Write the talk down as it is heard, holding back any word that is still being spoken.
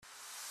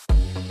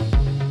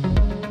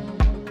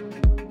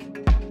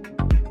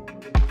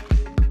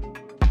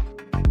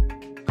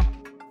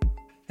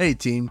Hey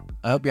team,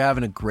 I hope you're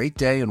having a great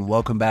day and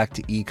welcome back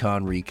to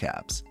Econ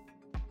Recaps.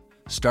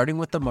 Starting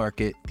with the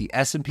market, the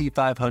S&P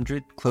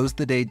 500 closed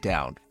the day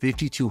down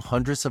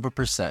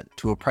 0.52%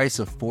 to a price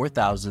of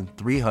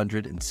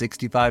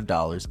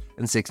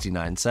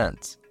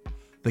 $4,365.69.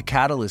 The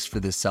catalyst for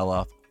this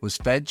sell-off was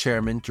Fed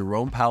Chairman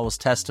Jerome Powell's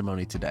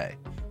testimony today,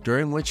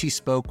 during which he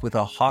spoke with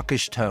a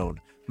hawkish tone,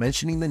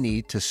 mentioning the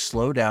need to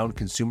slow down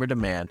consumer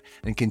demand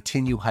and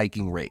continue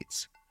hiking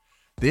rates.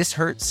 This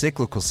hurt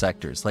cyclical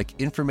sectors like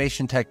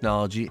information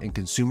technology and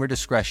consumer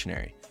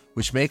discretionary,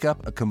 which make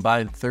up a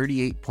combined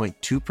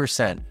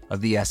 38.2%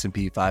 of the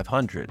S&P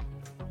 500.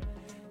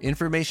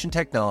 Information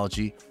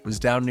technology was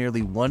down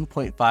nearly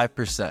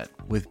 1.5%,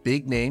 with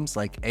big names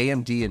like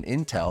AMD and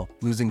Intel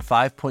losing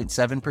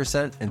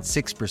 5.7% and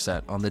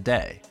 6% on the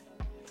day.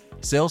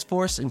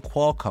 Salesforce and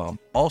Qualcomm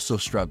also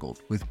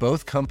struggled, with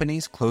both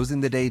companies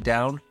closing the day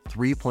down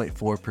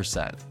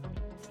 3.4%.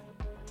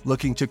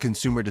 Looking to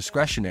consumer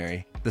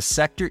discretionary, the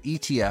sector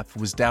ETF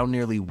was down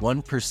nearly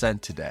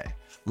 1% today,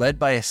 led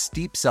by a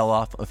steep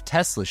sell-off of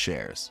Tesla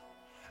shares.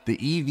 The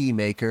EV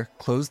maker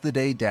closed the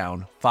day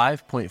down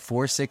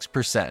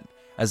 5.46%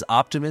 as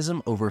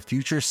optimism over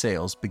future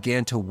sales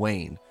began to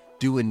wane,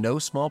 due in no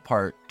small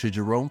part to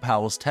Jerome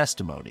Powell's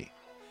testimony.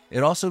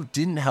 It also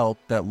didn't help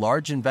that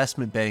large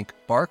investment bank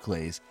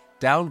Barclays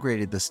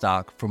downgraded the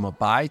stock from a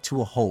buy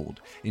to a hold,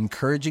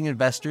 encouraging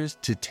investors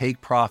to take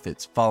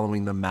profits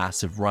following the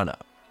massive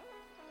run-up.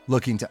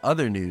 Looking to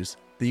other news,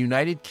 the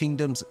United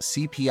Kingdom's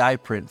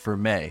CPI print for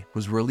May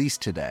was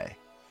released today.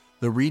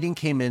 The reading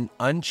came in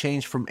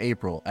unchanged from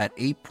April at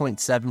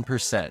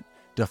 8.7%,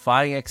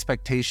 defying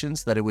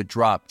expectations that it would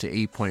drop to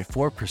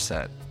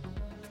 8.4%.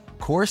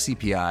 Core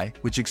CPI,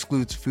 which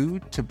excludes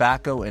food,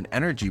 tobacco, and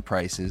energy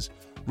prices,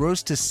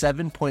 rose to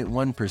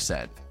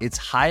 7.1%, its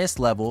highest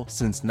level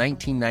since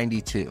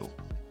 1992.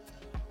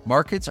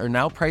 Markets are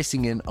now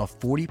pricing in a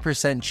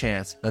 40%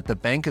 chance that the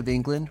Bank of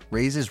England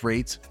raises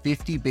rates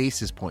 50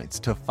 basis points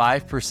to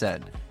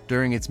 5%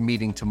 during its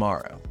meeting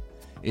tomorrow.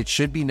 It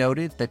should be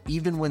noted that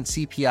even when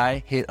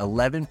CPI hit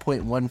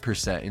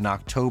 11.1% in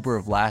October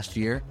of last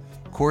year,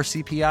 core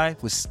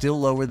CPI was still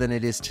lower than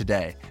it is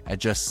today at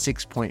just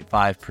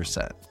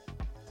 6.5%.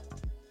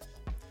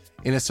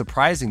 In a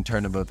surprising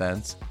turn of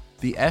events,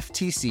 the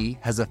FTC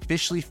has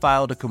officially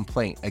filed a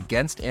complaint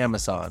against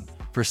Amazon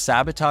for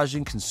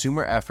sabotaging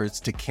consumer efforts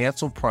to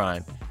cancel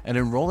Prime and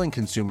enrolling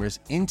consumers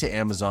into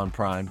Amazon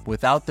Prime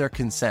without their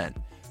consent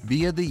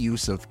via the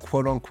use of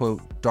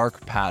quote-unquote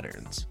dark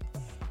patterns.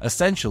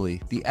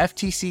 Essentially, the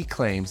FTC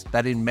claims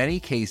that in many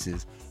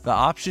cases, the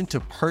option to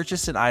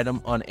purchase an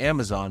item on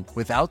Amazon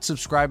without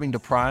subscribing to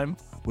Prime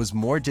was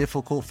more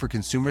difficult for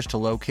consumers to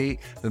locate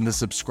than the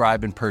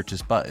subscribe and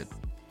purchase button.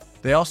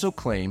 They also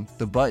claim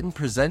the button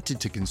presented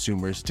to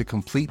consumers to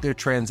complete their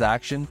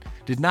transaction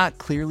did not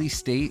clearly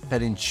state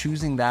that in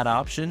choosing that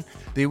option,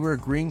 they were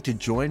agreeing to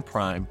join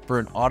Prime for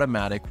an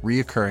automatic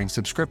reoccurring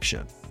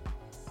subscription.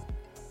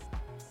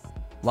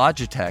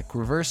 Logitech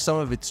reversed some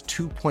of its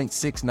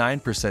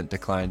 2.69%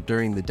 decline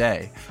during the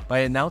day by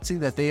announcing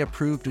that they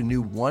approved a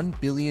new $1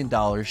 billion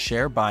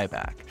share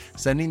buyback,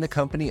 sending the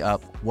company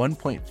up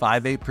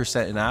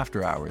 1.58% in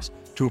after hours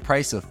to a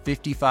price of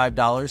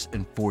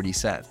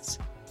 $55.40.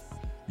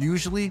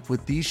 Usually,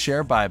 with these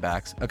share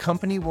buybacks, a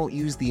company won't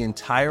use the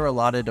entire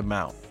allotted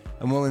amount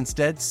and will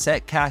instead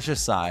set cash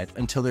aside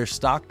until their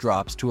stock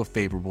drops to a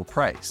favorable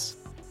price.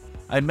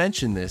 I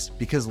mention this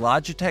because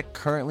Logitech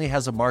currently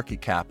has a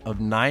market cap of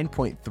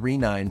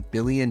 $9.39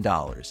 billion,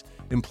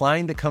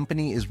 implying the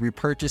company is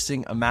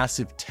repurchasing a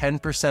massive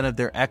 10% of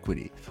their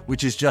equity,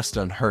 which is just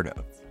unheard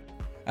of.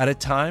 At a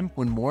time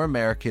when more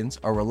Americans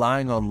are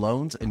relying on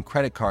loans and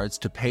credit cards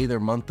to pay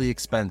their monthly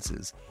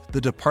expenses, the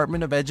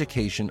Department of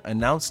Education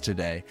announced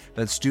today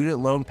that student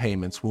loan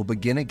payments will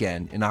begin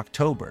again in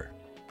October.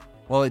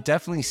 While it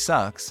definitely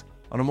sucks,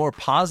 on a more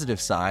positive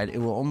side, it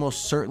will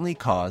almost certainly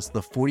cause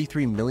the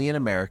 43 million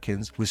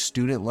Americans with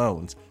student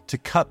loans to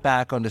cut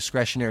back on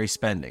discretionary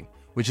spending,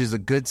 which is a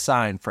good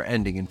sign for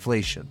ending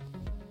inflation.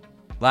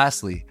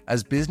 Lastly,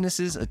 as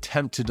businesses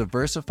attempt to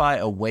diversify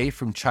away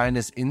from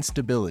China's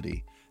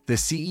instability, the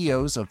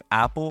CEOs of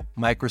Apple,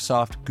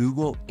 Microsoft,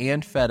 Google,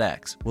 and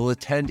FedEx will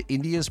attend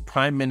India's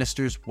Prime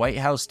Minister's White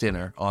House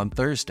dinner on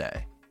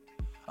Thursday.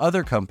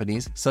 Other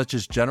companies, such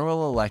as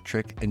General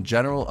Electric and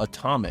General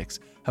Atomics,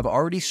 have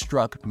already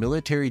struck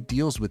military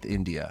deals with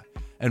India,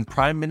 and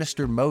Prime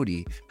Minister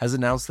Modi has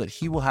announced that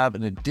he will have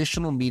an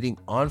additional meeting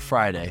on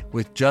Friday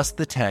with just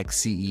the tech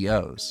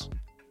CEOs.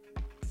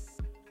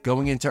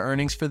 Going into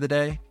earnings for the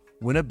day,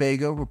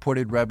 Winnebago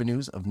reported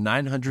revenues of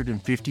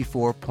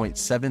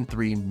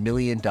 $954.73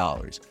 million,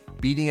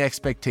 beating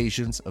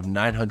expectations of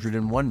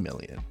 $901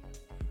 million.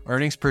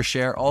 Earnings per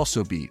share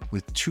also beat,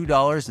 with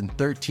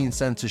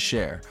 $2.13 a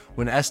share,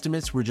 when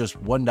estimates were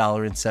just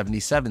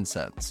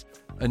 $1.77.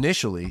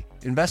 Initially,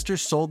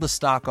 investors sold the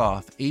stock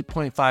off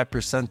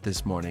 8.5%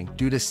 this morning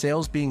due to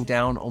sales being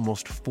down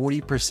almost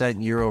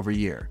 40% year over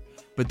year.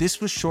 But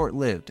this was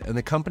short-lived, and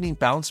the company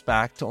bounced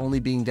back to only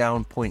being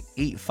down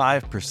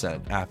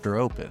 0.85% after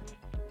open.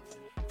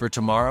 For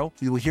tomorrow,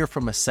 we will hear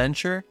from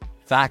Accenture,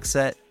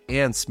 FactSet,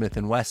 and Smith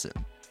 &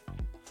 Wesson.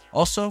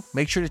 Also,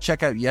 make sure to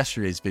check out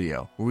yesterday's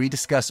video, where we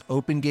discuss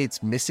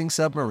OpenGate's missing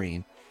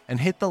submarine, and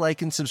hit the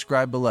like and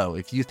subscribe below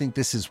if you think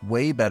this is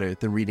way better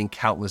than reading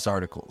countless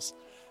articles.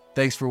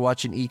 Thanks for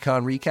watching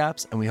Econ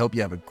Recaps, and we hope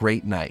you have a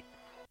great night.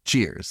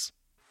 Cheers.